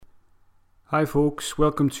Hi folks,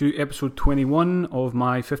 welcome to episode 21 of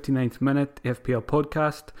my 59th minute FPL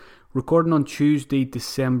podcast, recording on Tuesday,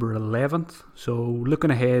 December 11th, so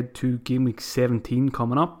looking ahead to game week 17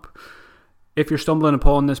 coming up. If you're stumbling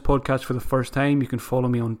upon this podcast for the first time, you can follow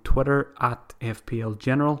me on Twitter at FPL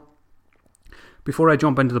General. Before I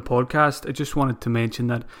jump into the podcast, I just wanted to mention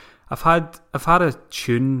that I've had a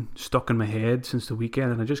tune stuck in my head since the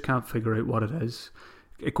weekend and I just can't figure out what it is.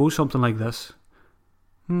 It goes something like this.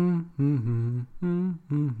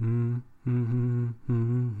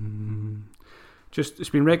 Just it's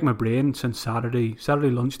been wrecking my brain since Saturday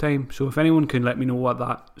lunchtime. So if anyone can let me know what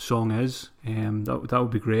that song is, that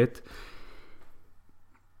would be great.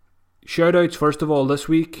 Shoutouts first of all this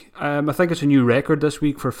week. I think it's a new record this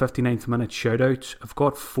week for 59th minute shoutouts. I've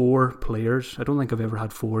got 4 players. I don't think I've ever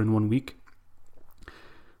had 4 in one week.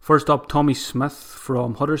 First up, Tommy Smith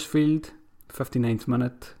from Huddersfield, 59th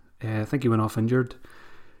minute. I think he went off injured.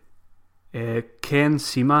 Ken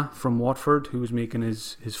Sema from Watford, who was making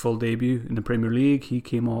his full debut in the Premier League. He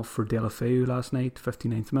came off for Deulofeu last night,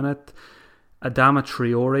 59th minute. Adama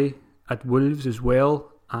Traore at Wolves as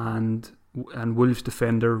well, and Wolves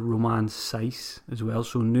defender Romain Saiss as well.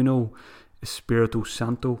 So Nuno Espirito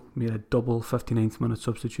Santo made a double 59th minute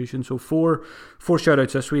substitution. So four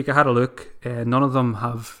shoutouts this week. I had a look. None of them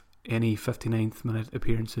have any 59th minute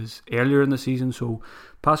appearances earlier in the season. So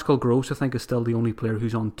Pascal Gross, I think, is still the only player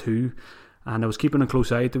who's on 2. And I was keeping a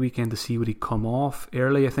close eye at the weekend to see would he come off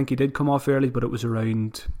early. I think he did come off early, but it was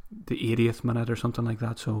around the 80th minute or something like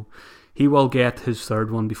that. So he will get his 3rd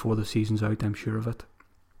one before the season's out, I'm sure of it.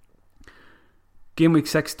 Game week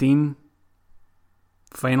 16,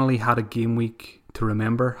 finally had a game week to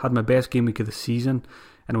remember. Had my best game week of the season,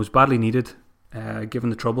 and it was badly needed, given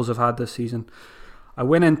the troubles I've had this season. I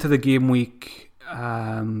went into the game week,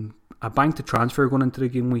 I banked a transfer going into the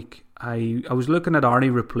game week. I was looking at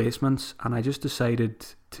Arnie replacements, and I just decided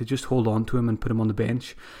to just hold on to him and put him on the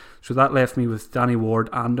bench. So that left me with Danny Ward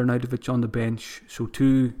and Arnautovic on the bench. So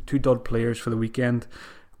two dud players for the weekend,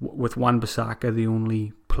 with Wan-Bissaka the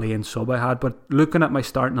only playing sub I had. But looking at my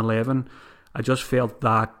starting 11, I just felt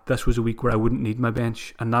that this was a week where I wouldn't need my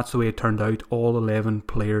bench, and that's the way it turned out. All 11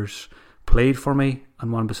 players played for me,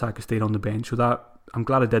 and Wan-Bissaka stayed on the bench. So that I'm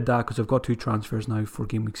glad I did that, because I've got 2 transfers now for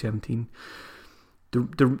game week 17.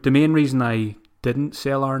 The main reason I didn't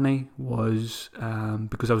sell Arnie was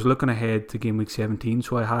because I was looking ahead to game week 17.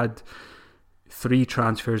 So I had 3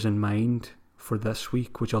 transfers in mind for this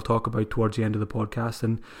week, which I'll talk about towards the end of the podcast.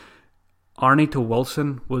 And Arnie to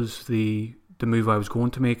Wilson was the move I was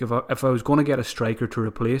going to make. If I was going to get a striker to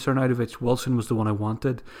replace Arnautovic, Wilson was the one I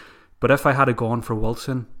wanted. But if I had gone for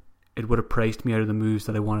Wilson, it would have priced me out of the moves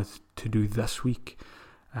that I wanted to do this week.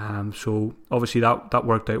 So obviously that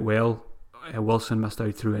worked out well. Wilson missed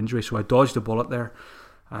out through injury, so I dodged a bullet there.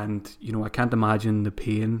 And I can't imagine the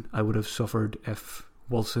pain I would have suffered if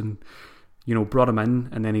Wilson, brought him in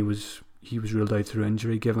and then he was ruled out through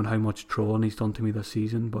injury, given how much trolling he's done to me this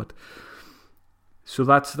season. But so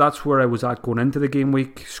that's where I was at going into the game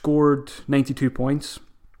week. Scored 92 points.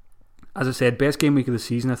 As I said, best game week of the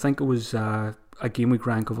season. I think it was a game week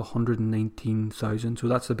rank of 119,000, so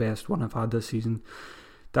that's the best one I've had this season.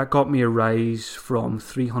 That got me a rise from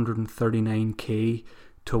 339k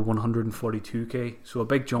to 142k, so a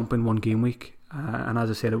big jump in one game week, and as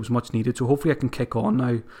I said, it was much needed. So hopefully I can kick on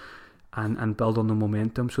now and build on the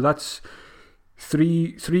momentum. So that's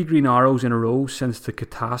three green arrows in a row since the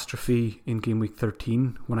catastrophe in game week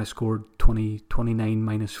 13 when I scored 29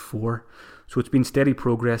 minus 4. So it's been steady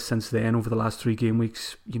progress since then over the last 3 game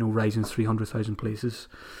weeks, rising 300,000 places.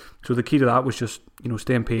 So the key to that was just,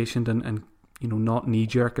 staying patient and not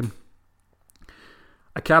knee-jerking.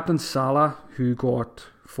 I captained Salah, who got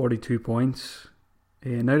 42 points.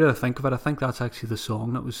 Now that I think of it, I think that's actually the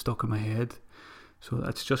song that was stuck in my head. So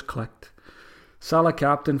that's just clicked. Salah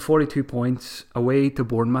captain, 42 points, away to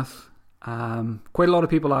Bournemouth. Quite a lot of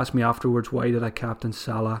people asked me afterwards, why did I captain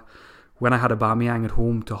Salah when I had Aubameyang at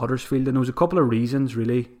home to Huddersfield? And there was a couple of reasons,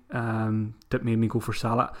 really, that made me go for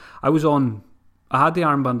Salah. I had the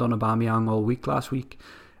armband on Aubameyang all week last week,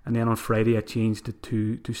 and then on Friday I changed it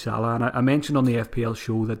to Salah. And I mentioned on the FPL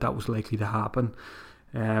show that was likely to happen,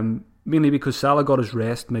 mainly because Salah got his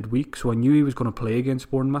rest midweek, so I knew he was going to play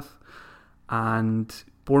against Bournemouth. And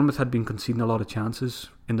Bournemouth had been conceding a lot of chances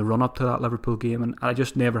in the run-up to that Liverpool game, and I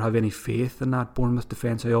just never have any faith in that Bournemouth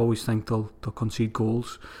defence. I always think they'll concede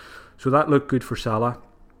goals. So that looked good for Salah.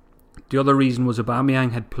 The other reason was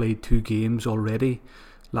Aubameyang had played 2 games already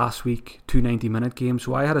last week, 2 90-minute games,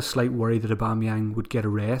 so I had a slight worry that Aubameyang would get a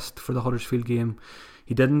rest for the Huddersfield game.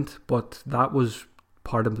 He didn't, but that was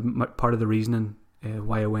part of the reasoning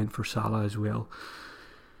why I went for Salah as well.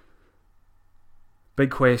 Big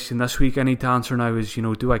question this week I need to answer now is,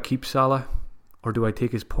 do I keep Salah or do I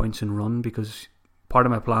take his points and run? Because part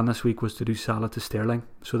of my plan this week was to do Salah to Sterling,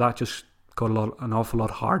 so that just got an awful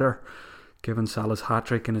lot harder given Salah's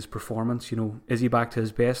hat-trick and his performance. Is he back to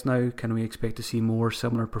his best now? Can we expect to see more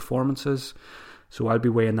similar performances? So I'll be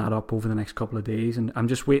weighing that up over the next couple of days, and I'm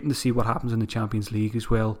just waiting to see what happens in the Champions League as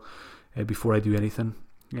well before I do anything,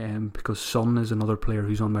 because Son is another player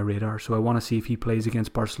who's on my radar, so I want to see if he plays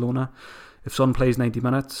against Barcelona. If Son plays 90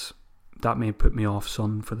 minutes, that may put me off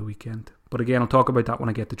Son for the weekend. But again, I'll talk about that when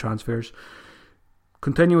I get to transfers.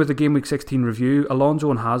 Continue with the Game Week 16 review. Alonso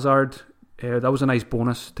and Hazard, that was a nice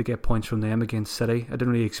bonus to get points from them against City. I didn't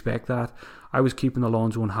really expect that. I was keeping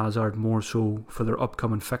Alonso and Hazard more so for their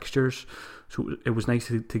upcoming fixtures, so it was nice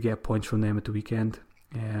to get points from them at the weekend.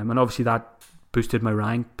 And obviously that boosted my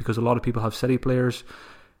rank because a lot of people have City players.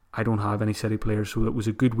 I don't have any City players, so it was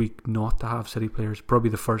a good week not to have City players. Probably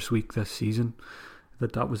the first week this season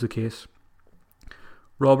that was the case.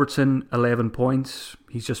 Robertson, 11 points.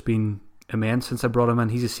 He's just been immense since I brought him in.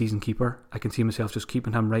 He's a season keeper. I can see myself just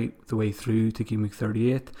keeping him right the way through to Game Week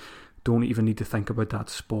 38. Don't even need to think about that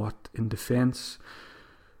spot in defence.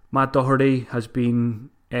 Matt Doherty has been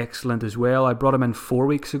excellent as well. I brought him in 4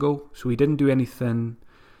 weeks ago, so he didn't do anything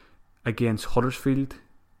against Huddersfield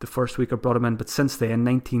the first week I brought him in, but since then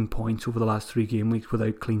 19 points over the last 3 game weeks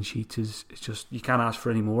without clean sheets is just, you can't ask for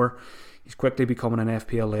any more. He's quickly becoming an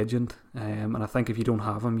FPL legend, and I think if you don't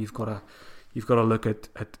have him, you've got to look at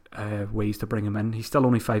ways to bring him in. He's still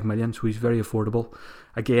only 5 million, so he's very affordable.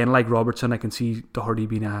 Again, like Robertson, I can see Doherty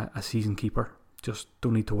being a season keeper. Just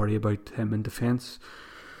don't need to worry about him in defence.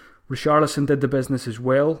 Richarlison did the business as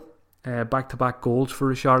well. Back-to-back goals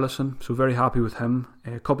for Richarlison, so very happy with him.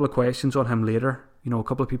 A couple of questions on him later. A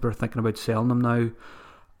couple of people are thinking about selling him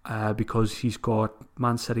now because he's got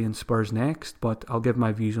Man City and Spurs next, but I'll give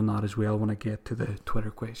my views on that as well when I get to the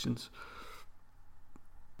Twitter questions.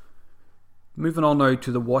 Moving on now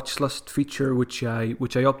to the watch list feature, which I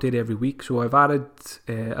update every week. So I've added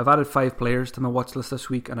 5 players to my watch list this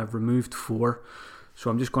week, and I've removed 4.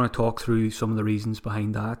 So I'm just going to talk through some of the reasons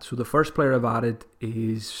behind that. So the first player I've added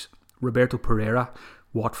is Roberto Pereira,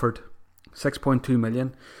 Watford, 6.2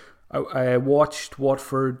 million. I watched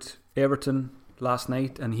Watford Everton last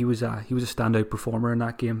night, and he was a standout performer in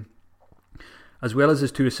that game. As well as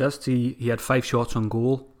his 2 assists, he had 5 shots on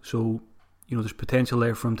goal. So there's potential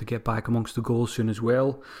there for him to get back amongst the goals soon as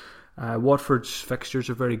well. Watford's fixtures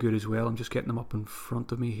are very good as well. I'm just getting them up in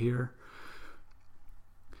front of me here.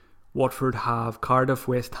 Watford have Cardiff,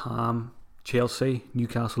 West Ham, Chelsea,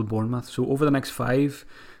 Newcastle, Bournemouth. So over the next 5,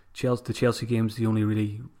 the Chelsea game's the only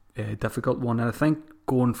really difficult one. And I think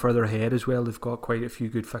going further ahead as well, they've got quite a few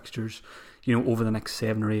good fixtures, over the next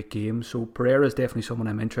 7 or 8 games. So Pereira is definitely someone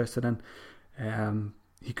I'm interested in.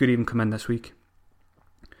 He could even come in this week.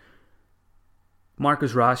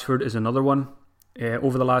 Marcus Rashford is another one.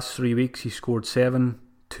 Over the last 3 weeks, he scored 7,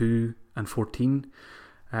 2 and 14.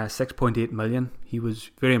 6.8 million. He was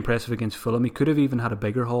very impressive against Fulham. He could have even had a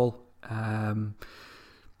bigger haul.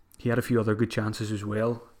 He had a few other good chances as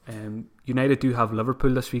well. United do have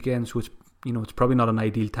Liverpool this weekend, so it's probably not an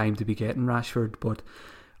ideal time to be getting Rashford, but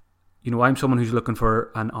I'm someone who's looking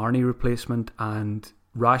for an Arnie replacement, and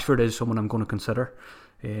Rashford is someone I'm going to consider.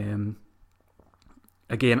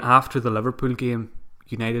 Again, after the Liverpool game,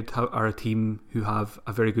 United are a team who have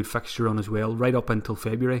a very good fixture run as well, right up until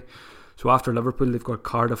February. So after Liverpool, they've got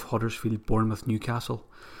Cardiff, Huddersfield, Bournemouth, Newcastle.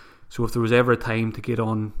 So if there was ever a time to get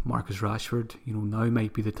on Marcus Rashford, now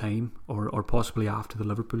might be the time, or possibly after the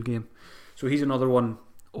Liverpool game. So he's another one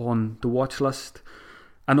on the watch list.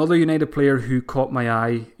 Another United player who caught my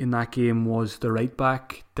eye in that game was the right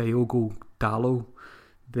back, Diogo Dalot,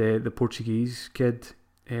 the Portuguese kid.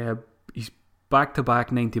 He's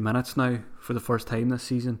back-to-back 90 minutes now for the first time this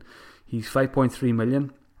season. He's 5.3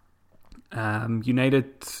 million.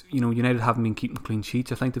 United haven't been keeping clean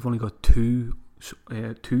sheets. I think they've only got two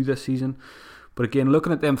this season. But again,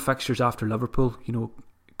 looking at them fixtures after Liverpool,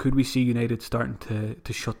 could we see United starting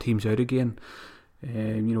to shut teams out again?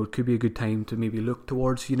 It could be a good time to maybe look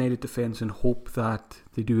towards United defence and hope that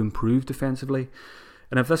they do improve defensively.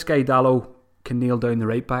 And if this guy Dalot can nail down the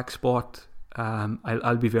right back spot,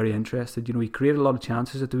 I'll be very interested. He created a lot of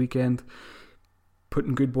chances at the weekend,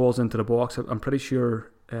 putting good balls into the box. I'm pretty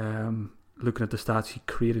sure, looking at the stats, he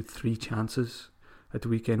created 3 chances at the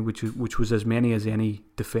weekend, which was as many as any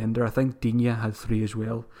defender. I think Digne had 3 as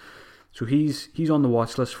well. So he's on the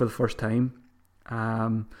watch list for the first time.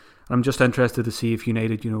 I'm just interested to see if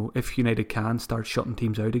United can start shutting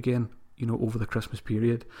teams out again, over the Christmas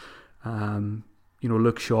period.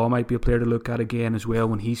 Luke Shaw might be a player to look at again as well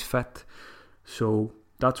when he's fit. So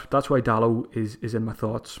that's why Dalot is in my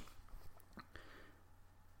thoughts.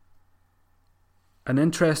 An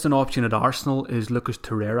interesting option at Arsenal is Lucas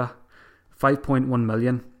Torreira, 5.1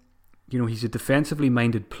 million. You know, he's a defensively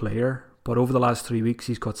minded player, but over the last 3 weeks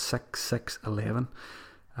he's got 6-6-11.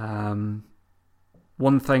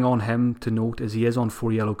 One thing on him to note is he is on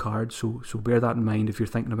 4 yellow cards, so bear that in mind if you're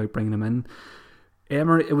thinking about bringing him in.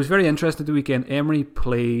 Emery, it was very interesting the weekend. Emery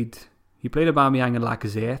played Aubameyang and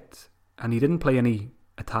Lacazette, and he didn't play any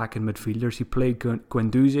attacking midfielders. He played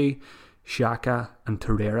Guendouzi, Xhaka and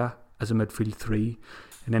Torreira as a midfield three,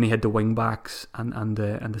 and then he had the wing backs and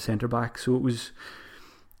the centre backs. So it was,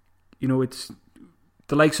 you know, it's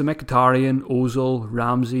the likes of Mkhitaryan, Ozil,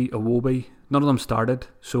 Ramsey, Iwobi. None of them started.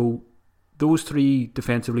 So those three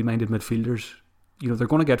defensively minded midfielders, you know, they're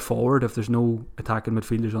going to get forward if there's no attacking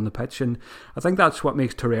midfielders on the pitch, and I think that's what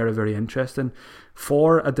makes Torreira very interesting.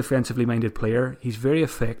 For a defensively minded player, he's very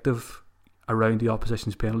effective around the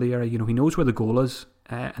opposition's penalty area. You know, he knows where the goal is,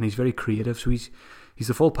 and he's very creative. So he's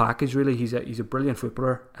the full package, really. He's a brilliant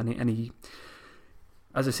footballer, and he,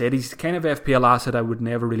 as I said, he's the kind of FPL asset I would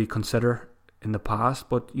never really consider in the past.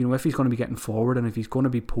 But you know, if he's going to be getting forward and if he's going to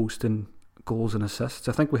be posting goals and assists,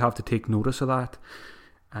 I think we have to take notice of that.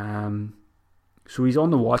 So he's on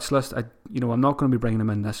the watch list. I'm not going to be bringing him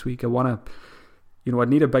in this week. I'd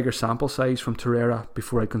need a bigger sample size from Torreira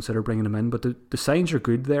before I consider bringing him in. But the signs are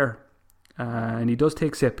good there, and he does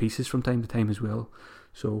take set pieces from time to time as well.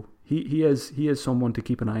 So he is someone to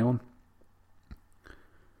keep an eye on.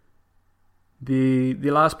 The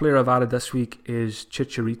last player I've added this week is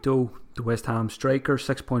Chicharito, the West Ham striker,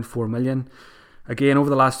 6.4 million. Again, over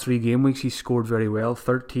the last 3 game weeks, he's scored very well,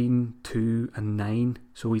 13, 2 and 9.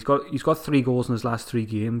 So he's got 3 goals in his last 3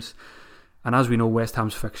 games. And as we know, West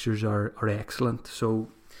Ham's fixtures are excellent. So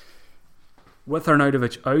with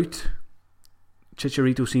Arnautovic out,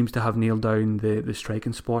 Chicharito seems to have nailed down the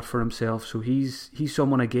striking spot for himself. So he's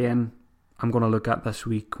someone, again, I'm going to look at this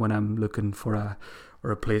week when I'm looking for a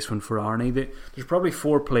replacement for Arnie. There's probably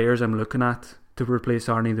 4 players I'm looking at to replace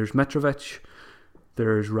Arnie. There's Mitrovic,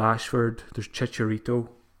 there's Rashford, there's Chicharito,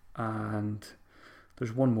 and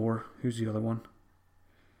there's one more. Who's the other one?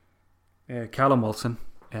 Callum Wilson.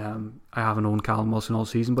 I haven't owned Callum Wilson all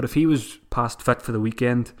season, but if he was past fit for the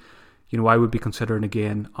weekend, you know, I would be considering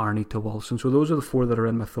again Arnie to Wilson. So those are the 4 that are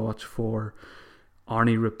in my thoughts for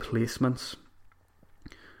Arnie replacements.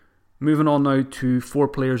 Moving on now to 4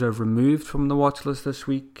 players I've removed from the watch list this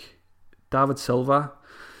week. David Silva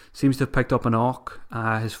seems to have picked up an knock.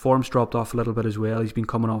 His form's dropped off a little bit as well. He's been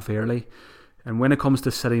coming off early. And when it comes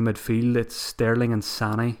to City midfield, it's Sterling and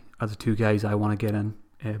Sané are the 2 guys I want to get in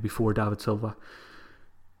before David Silva.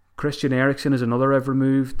 Christian Eriksen is another I've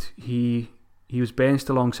removed. He was benched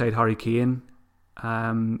alongside Harry Kane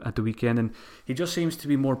at the weekend, and he just seems to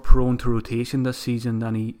be more prone to rotation this season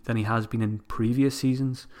than he has been in previous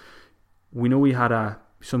seasons. We know he had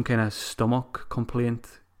some kind of stomach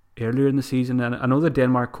complaint earlier in the season, and I know the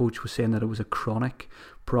Denmark coach was saying that it was a chronic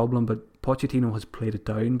problem, but Pochettino has played it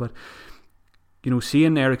down. But you know,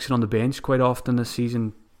 seeing Eriksen on the bench quite often this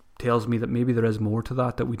season tells me that maybe there is more to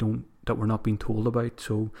that we're not being told about.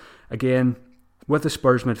 So again, with the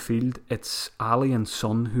Spurs midfield, it's Ali and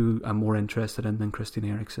Son who I'm more interested in than Christian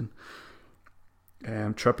Eriksen.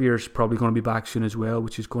 Trippier's probably going to be back soon as well,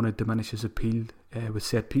 which is going to diminish his appeal with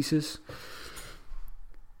set pieces.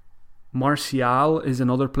 Martial is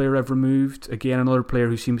another player I've removed. Again, another player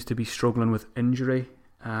who seems to be struggling with injury.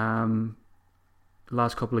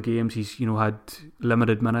 Last couple of games he's had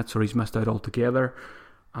limited minutes, or he's missed out altogether.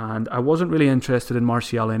 And I wasn't really interested in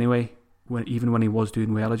Martial anyway, even when he was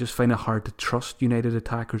doing well. I just find it hard to trust United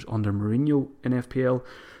attackers under Mourinho in FPL,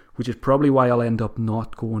 which is probably why I'll end up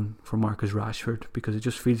not going for Marcus Rashford, because it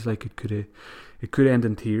just feels like it could end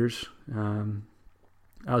in tears,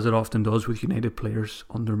 as it often does with United players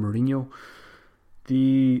under Mourinho.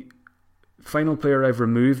 The final player I've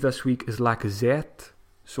removed this week is Lacazette.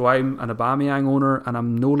 So I'm an Aubameyang owner, and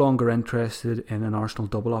I'm no longer interested in an Arsenal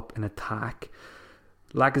double up in attack.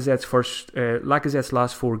 Lacazette's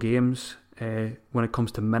last 4 games, when it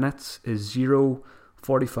comes to minutes, is 0,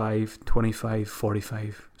 45, 25,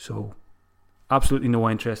 45. So absolutely no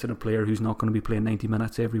interest in a player who's not going to be playing 90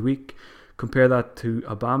 minutes every week. Compare that to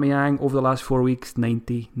Aubameyang over the last 4 weeks: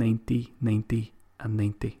 90, 90, 90 and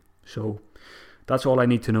 90. So that's all I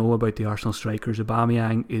need to know about the Arsenal strikers.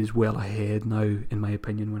 Aubameyang is well ahead now, in my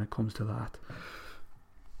opinion, when it comes to that.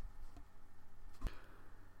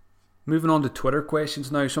 Moving on to Twitter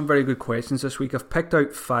questions now. Some very good questions this week. I've picked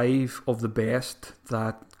out 5 of the best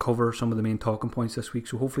that cover some of the main talking points this week,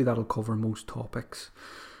 so hopefully that'll cover most topics.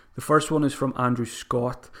 The first one is from Andrew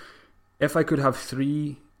Scott. If I could have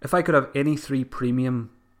 3 if I could have any 3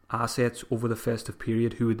 premium assets over the festive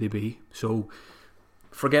period, who would they be? So,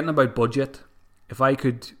 forgetting about budget, if I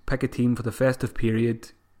could pick a team for the festive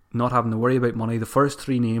period, not having to worry about money, the first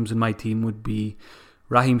 3 names in my team would be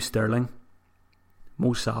Raheem Sterling,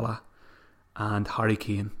 Mo Salah, and Harry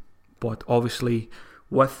Kane. But obviously,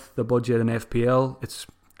 with the budget in FPL, it's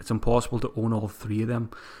impossible to own all 3 of them.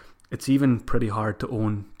 It's even pretty hard to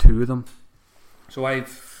own 2 of them. So I've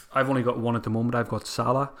only got 1 at the moment. I've got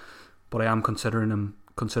Salah, but I am considering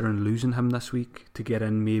losing him this week to get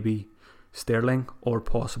in maybe Sterling or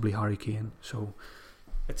possibly Harry Kane. So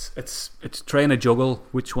it's trying to juggle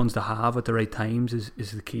which ones to have at the right times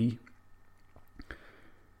is the key.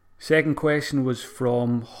 Second question was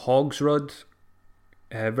from Hogsrud.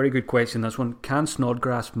 Very good question, this one. Can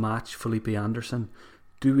Snodgrass match Felipe Anderson?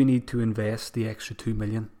 Do we need to invest the extra 2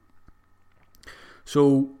 million?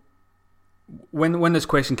 So when this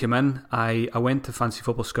question came in, I went to Fantasy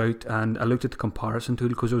Football Scout and I looked at the comparison tool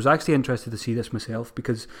because I was actually interested to see this myself,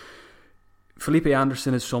 because Felipe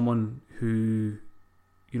Anderson is someone who,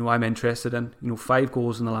 I'm interested in. 5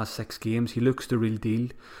 goals in the last 6 games. He looks the real deal.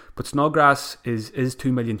 But Snodgrass is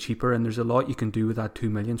 2 million cheaper, and there's a lot you can do with that 2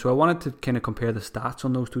 million. So I wanted to kind of compare the stats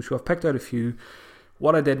on those two. So I've picked out a few.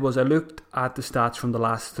 What I did was I looked at the stats from the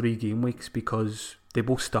last 3 game weeks because they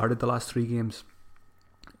both started the last 3 games.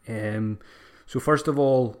 So first of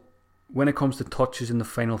all, when it comes to touches in the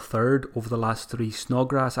final third over the last 3,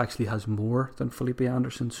 Snodgrass actually has more than Felipe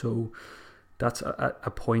Anderson. So that's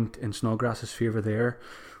a point in Snodgrass's favour there.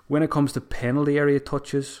 When it comes to penalty area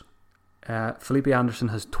touches, Felipe Anderson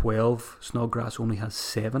has 12, Snodgrass only has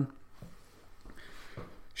 7.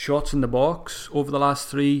 Shots in the box over the last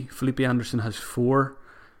 3, Felipe Anderson has 4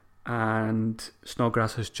 and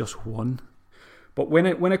Snodgrass has just 1. But when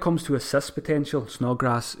it comes to assist potential,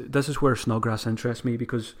 Snodgrass, this is where Snodgrass interests me,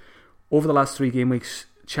 because over the last 3 game weeks,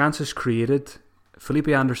 chances created, Felipe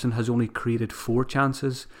Anderson has only created 4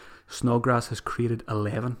 chances, Snodgrass has created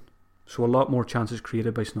 11. So a lot more chances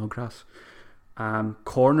created by Snodgrass.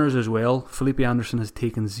 Corners as well. Felipe Anderson has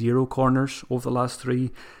taken 0 corners over the last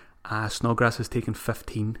 3. Snodgrass has taken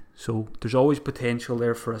 15. So there's always potential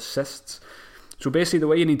there for assists. So basically the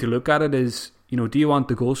way you need to look at it is, do you want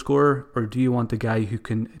the goal scorer or do you want the guy who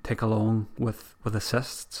can tick along with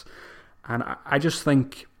assists? And I just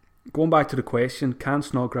think, going back to the question, can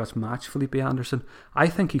Snodgrass match Felipe Anderson? I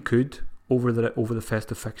think he could over the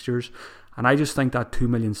festive fixtures, and I just think that 2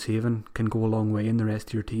 million saving can go a long way in the rest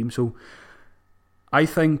of your team. So I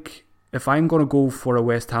think if I'm going to go for a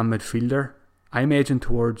West Ham midfielder, I'm edging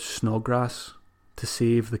towards Snodgrass to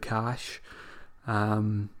save the cash.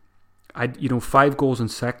 5 goals and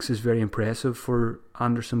 6 is very impressive for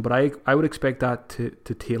Anderson, but I would expect that to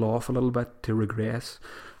tail off a little bit, to regress.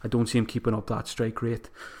 I don't see him keeping up that strike rate.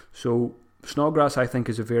 So Snodgrass, I think,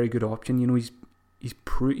 is a very good option. He's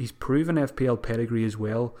proven FPL pedigree as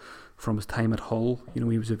well from his time at Hull. He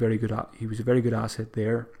was a very good asset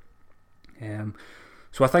there.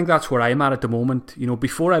 So I think that's where I'm at the moment.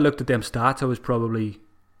 Before I looked at them stats, I was probably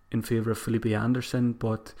in favour of Felipe Anderson,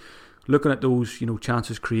 but looking at those,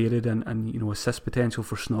 chances created and assist potential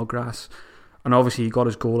for Snodgrass, and obviously he got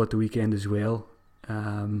his goal at the weekend as well.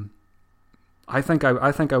 I think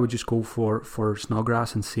I would just go for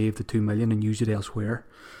Snodgrass and save the 2 million and use it elsewhere.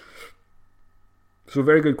 So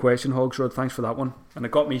very good question, Hogsrod. Thanks for that one, and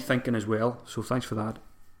it got me thinking as well. So thanks for that.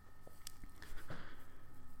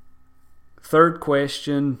 Third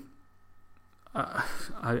question. I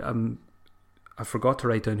forgot to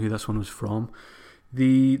write down who this one was from.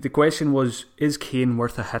 The question was, is Kane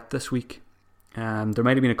worth a hit this week? There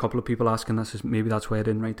might have been a couple of people asking this, maybe that's why I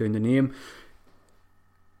didn't write down the name.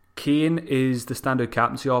 Kane is the standout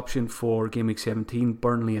captaincy option for Game Week 17,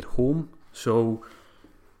 Burnley at home. So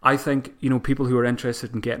I think, people who are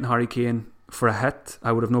interested in getting Harry Kane for a hit,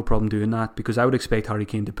 I would have no problem doing that, because I would expect Harry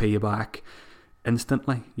Kane to pay you back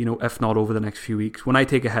instantly, if not over the next few weeks. When I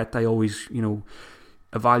take a hit, I always,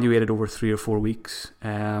 evaluate it over 3 or 4 weeks.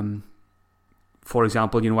 For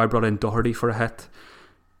example, I brought in Doherty for a hit.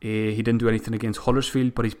 He didn't do anything against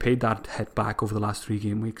Huddersfield, but he's paid that hit back over the last 3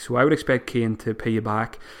 game weeks. So I would expect Kane to pay you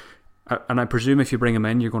back. And I presume if you bring him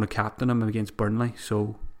in, you're going to captain him against Burnley.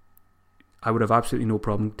 So I would have absolutely no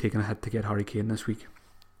problem taking a hit to get Harry Kane this week.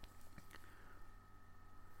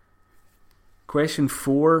 Question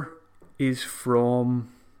 4 is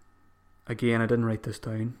from, again, I didn't write this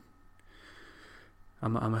down.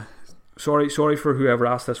 I'm sorry for whoever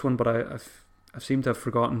asked this one, but I've seemed to have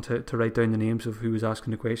forgotten to write down the names of who was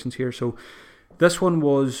asking the questions here. So this one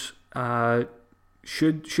was,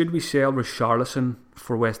 should we sell Richarlison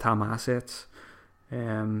for West Ham assets?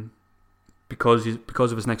 Because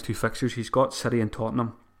of his next 2 fixtures. He's got City and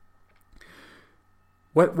Tottenham.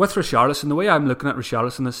 With Richarlison, the way I'm looking at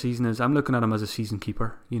Richarlison this season is I'm looking at him as a season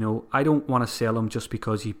keeper. I don't want to sell him just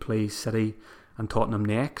because he plays City and Tottenham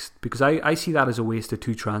next, because I see that as a waste of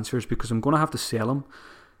 2 transfers, because I'm going to have to sell him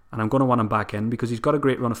and I'm going to want him back in because he's got a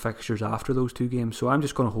great run of fixtures after those 2 games. So I'm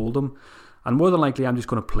just going to hold him, and more than likely I'm just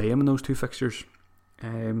going to play him in those 2 fixtures.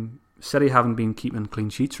 City haven't been keeping clean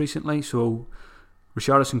sheets recently, so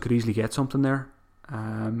Richarlison could easily get something there.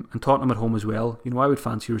 And Tottenham at home as well. I would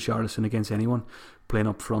fancy Richarlison against anyone playing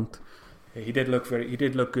up front. He did look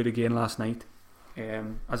good again last night.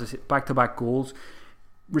 As I said, back-to-back goals.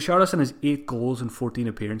 Richarlison has 8 goals in 14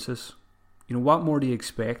 appearances. What more do you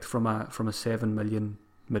expect from a 7 million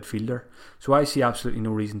midfielder? So I see absolutely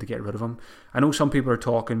no reason to get rid of him. I know some people are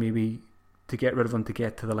talking maybe to get rid of him to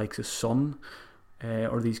get to the likes of Son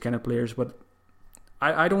or these kind of players, but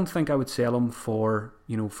I don't think I would sell him for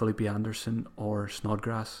Felipe Anderson or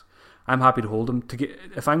Snodgrass. I'm happy to hold him.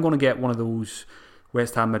 If I'm going to get one of those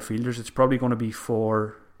West Ham midfielders, it's probably going to be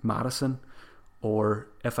for Maddison, or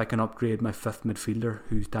if I can upgrade my 5th midfielder,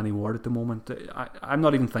 who's Danny Ward at the moment. I'm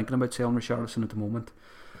not even thinking about selling Richarlison at the moment.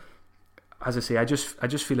 As I say, I just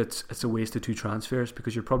feel it's a waste of 2 transfers,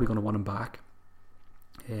 because you're probably going to want him back.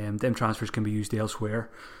 Them transfers can be used elsewhere.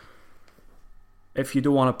 If you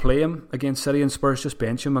don't want to play him against City and Spurs, just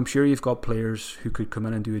bench him. I'm sure you've got players who could come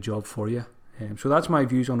in and do a job for you. So that's my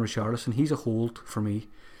views on Richarlison. He's a hold for me.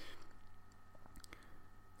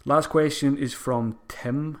 Last question is from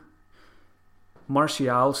Tim.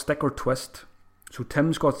 Martial, stick or twist? So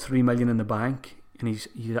Tim's got 3 million in the bank, and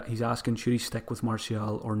he's asking, should he stick with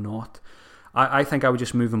Martial or not? I think I would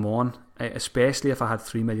just move him on, especially if I had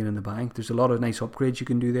 3 million in the bank. There's a lot of nice upgrades you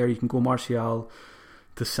can do there. You can go Martial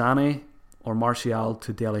to Sané, or Martial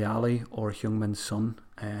to Dele Alli, or Heung-min Son.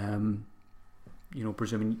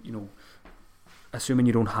 Assuming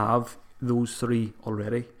you don't have those 3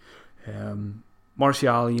 already.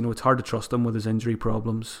 Martial, it's hard to trust him with his injury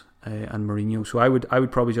problems and Mourinho. So I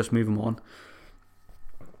would probably just move him on.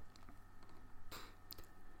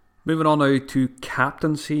 Moving on now to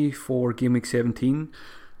captaincy for Game Week 17.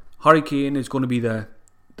 Harry Kane is going to be the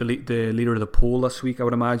leader of the poll this week, I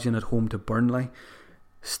would imagine, at home to Burnley.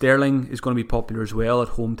 Sterling is going to be popular as well at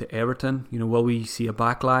home to Everton. Will we see a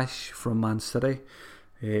backlash from Man City?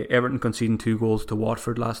 Everton conceding 2 goals to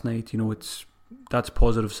Watford last night. That's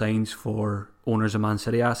positive signs for owners of Man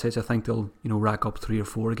City assets. I think they'll rack up 3 or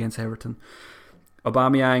 4 against Everton.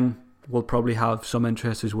 Aubameyang will probably have some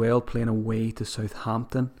interest as well, playing away to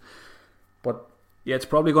Southampton. But yeah, it's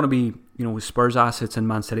probably going to be Spurs assets and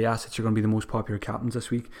Man City assets are going to be the most popular captains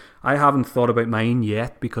this week. I haven't thought about mine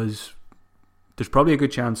yet, because there's probably a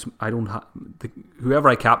good chance I don't have whoever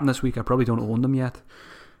I captain this week. I probably don't own them yet.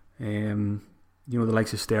 The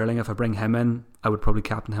likes of Sterling, if I bring him in, I would probably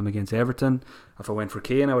captain him against Everton. If I went for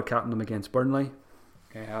Kane, I would captain him against Burnley.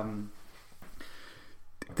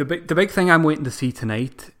 The big thing I'm waiting to see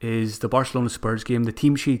tonight is the Barcelona Spurs game. The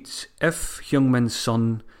team sheets. If Heung-min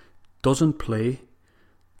Son doesn't play,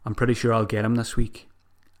 I'm pretty sure I'll get him this week.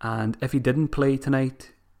 And if he didn't play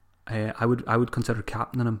tonight, I would consider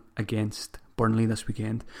captaining him against Burnley this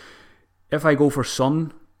weekend. If I go for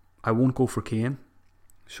Son, I won't go for Kane.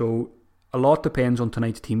 So a lot depends on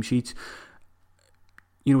tonight's team sheets.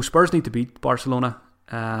 Spurs need to beat Barcelona,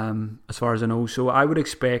 as far as I know. So I would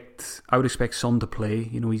expect Son to play.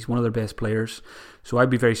 He's one of their best players. So I'd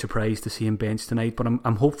be very surprised to see him benched tonight. But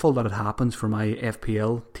I'm hopeful that it happens for my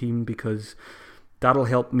FPL team, because that'll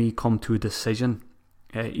help me come to a decision.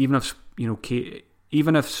 Even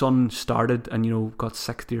if Son started and got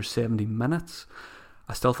 60 or 70 minutes,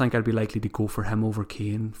 I still think I'd be likely to go for him over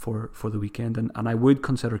Kane for the weekend, and I would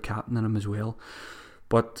consider captaining him as well.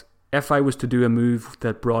 But if I was to do a move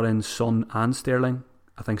that brought in Son and Sterling,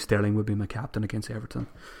 I think Sterling would be my captain against Everton.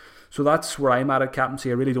 So that's where I'm at captaincy.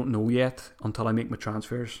 I really don't know yet until I make my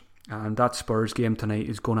transfers, and that Spurs game tonight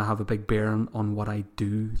is going to have a big bearing on what I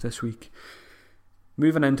do this week.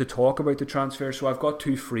 Moving in to talk about the transfers, so I've got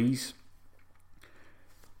 2 frees.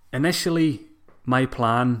 Initially, my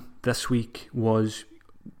plan this week was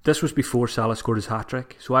before Salah scored his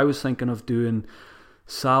hat-trick. So I was thinking of doing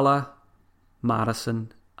Salah,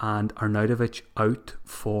 Maddison and Arnautovic out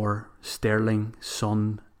for Sterling,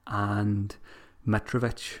 Son and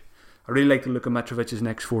Mitrovic. I really like to look at Mitrovic's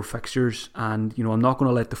next 4 fixtures, and I'm not going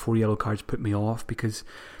to let the 4 yellow cards put me off, because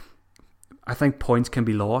I think points can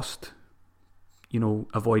be lost,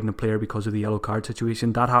 avoiding a player because of the yellow card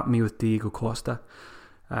situation. That happened to me with Diego Costa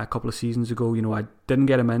a couple of seasons ago. I didn't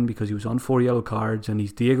get him in because he was on 4 yellow cards, and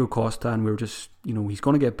he's Diego Costa, and we were just, he's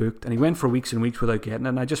going to get booked, and he went for weeks and weeks without getting it,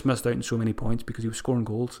 and I just missed out on so many points because he was scoring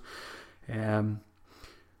goals.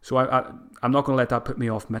 So I'm not going to let that put me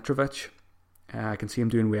off Mitrovic. I can see him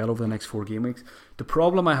doing well over the next 4 game weeks. The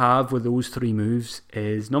problem I have with those 3 moves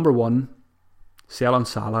is, number one, selling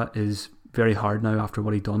Salah is very hard now after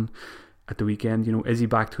what he done at the weekend. Is he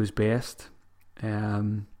back to his best?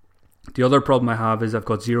 The other problem I have is I've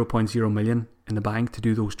got 0.0 million in the bank to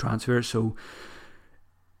do those transfers. So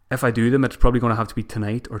if I do them, it's probably going to have to be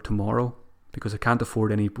tonight or tomorrow, because I can't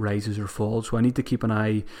afford any rises or falls. So I need to keep an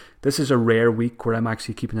eye. This is a rare week where I'm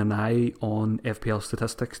actually keeping an eye on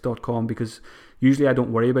FPLstatistics.com, because usually I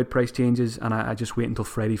don't worry about price changes and I just wait until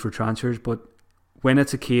Friday for transfers. But when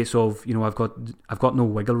it's a case of, I've got no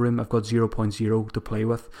wiggle room, I've got 0.0 to play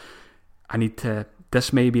with,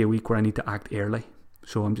 this may be a week where I need to act early.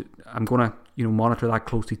 So I'm going to monitor that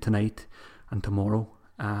closely tonight and tomorrow,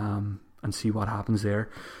 and see what happens there.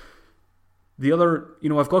 The other,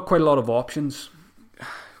 I've got quite a lot of options.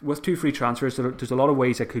 With 2 free transfers, there's a lot of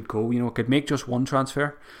ways I could go. I could make just 1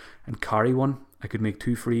 transfer and carry one. I could make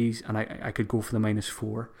 2 frees and I could go for the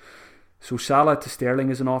 -4. So Salah to Sterling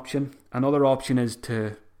is an option. Another option is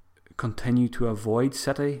to continue to avoid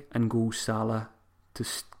City and go Salah to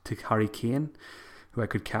Harry Kane, who I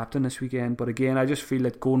could captain this weekend. But again, I just feel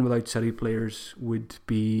that going without City players would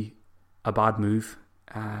be a bad move.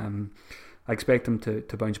 I expect them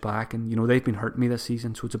to bounce back, and they've been hurting me this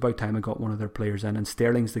season, so it's about time I got one of their players in, and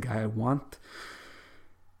Sterling's the guy I want.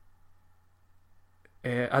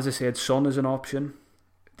 As I said, Son is an option.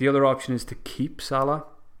 The other option is to keep Salah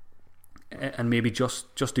and maybe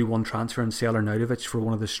just do 1 transfer and sell Arnautovic for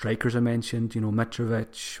one of the strikers I mentioned,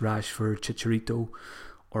 Mitrovic, Rashford, Chicharito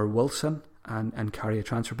or Wilson, and carry a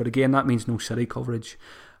transfer. But again, that means no City coverage,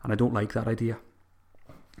 and I don't like that idea.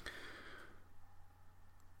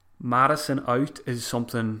 Maddison out is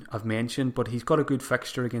something I've mentioned, but he's got a good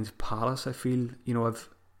fixture against Palace. I feel,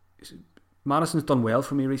 Maddison's done well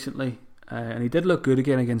for me recently, and he did look good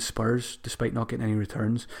again against Spurs despite not getting any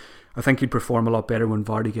returns. I think he'd perform a lot better when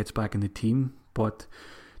Vardy gets back in the team, but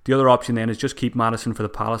the other option then is just keep Maddison for the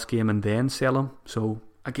Palace game and then sell him. So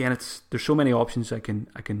again, there's so many options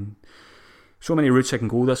so many routes I can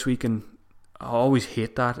go this week, and I always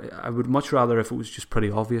hate that. I would much rather if it was just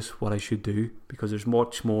pretty obvious what I should do, because there's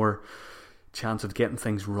much more chance of getting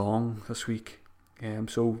things wrong this week.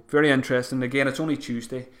 So very interesting. Again, it's only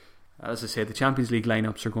Tuesday. As I said, the Champions League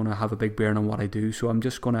lineups are going to have a big bearing on what I do. So I'm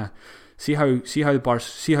just going to see how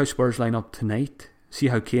Spurs line up tonight. See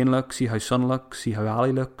how Kane looks. See how Son looks. See how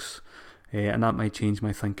Ali looks, and that might change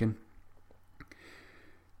my thinking.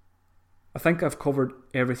 I think I've covered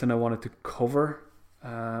everything I wanted to cover.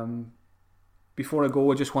 Before I go,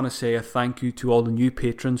 I just want to say a thank you to all the new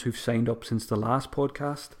patrons who've signed up since the last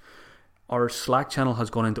podcast. Our Slack channel has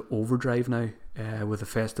gone into overdrive now with the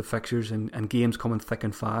festive fixtures and games coming thick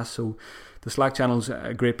and fast. So the Slack channel's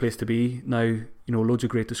a great place to be now. Loads of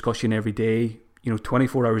great discussion every day.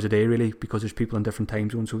 24 hours a day really, because there's people in different time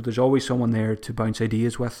zones. So there's always someone there to bounce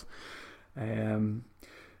ideas with.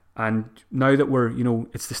 And now that we're,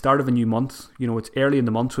 it's the start of a new month, it's early in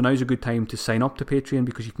the month, so now's a good time to sign up to Patreon,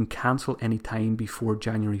 because you can cancel any time before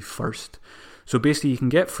January 1st. So basically you can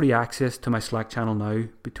get free access to my Slack channel now,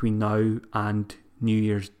 between now and New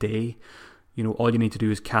Year's Day. All you need to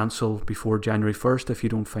do is cancel before January 1st if you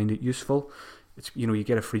don't find it useful. It's, you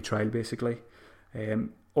get a free trial basically.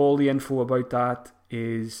 All the info about that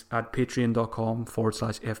is at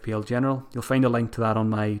patreon.com/FPL General. You'll find a link to that on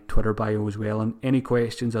my Twitter bio as well. And any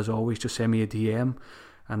questions, as always, just send me a DM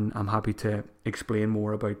and I'm happy to explain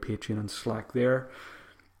more about Patreon and Slack there.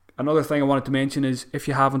 Another thing I wanted to mention is, if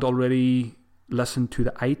you haven't already listened to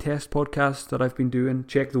the eye test podcast that I've been doing,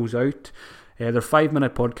 check those out. They're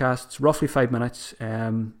 5-minute podcasts, roughly 5 minutes.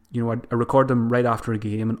 I record them right after a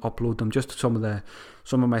game and upload them, just some of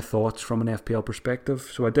my thoughts from an FPL perspective.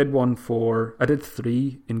 So I did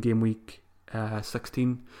 3 in game week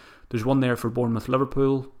 16. There's one there for Bournemouth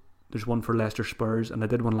Liverpool. There's one for Leicester Spurs, and I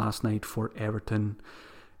did one last night for Everton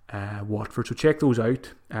Watford. So check those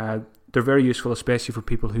out. They're very useful, especially for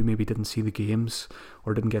people who maybe didn't see the games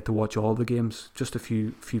or didn't get to watch all the games. Just a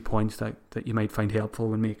few points that you might find helpful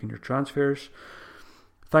when making your transfers.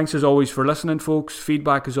 Thanks as always for listening, folks.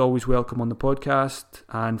 Feedback is always welcome on the podcast,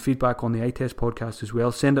 and feedback on the eye test podcast as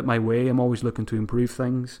well. Send it my way. I'm always looking to improve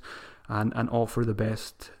things and offer the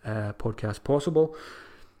best podcast possible.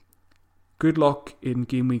 Good luck in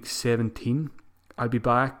game week 17. I'll be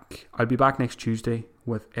back next Tuesday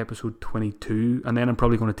with episode 22, and then I'm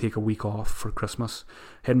probably going to take a week off for Christmas,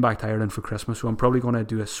 heading back to Ireland for Christmas. So I'm probably going to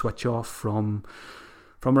do a switch off from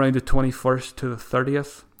around the 21st to the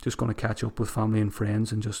 30th. Just going to catch up with family and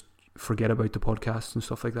friends and just forget about the podcast and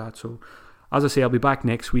stuff like that. So as I say, I'll be back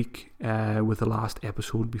next week with the last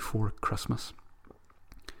episode before Christmas.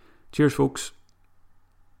 Cheers, folks.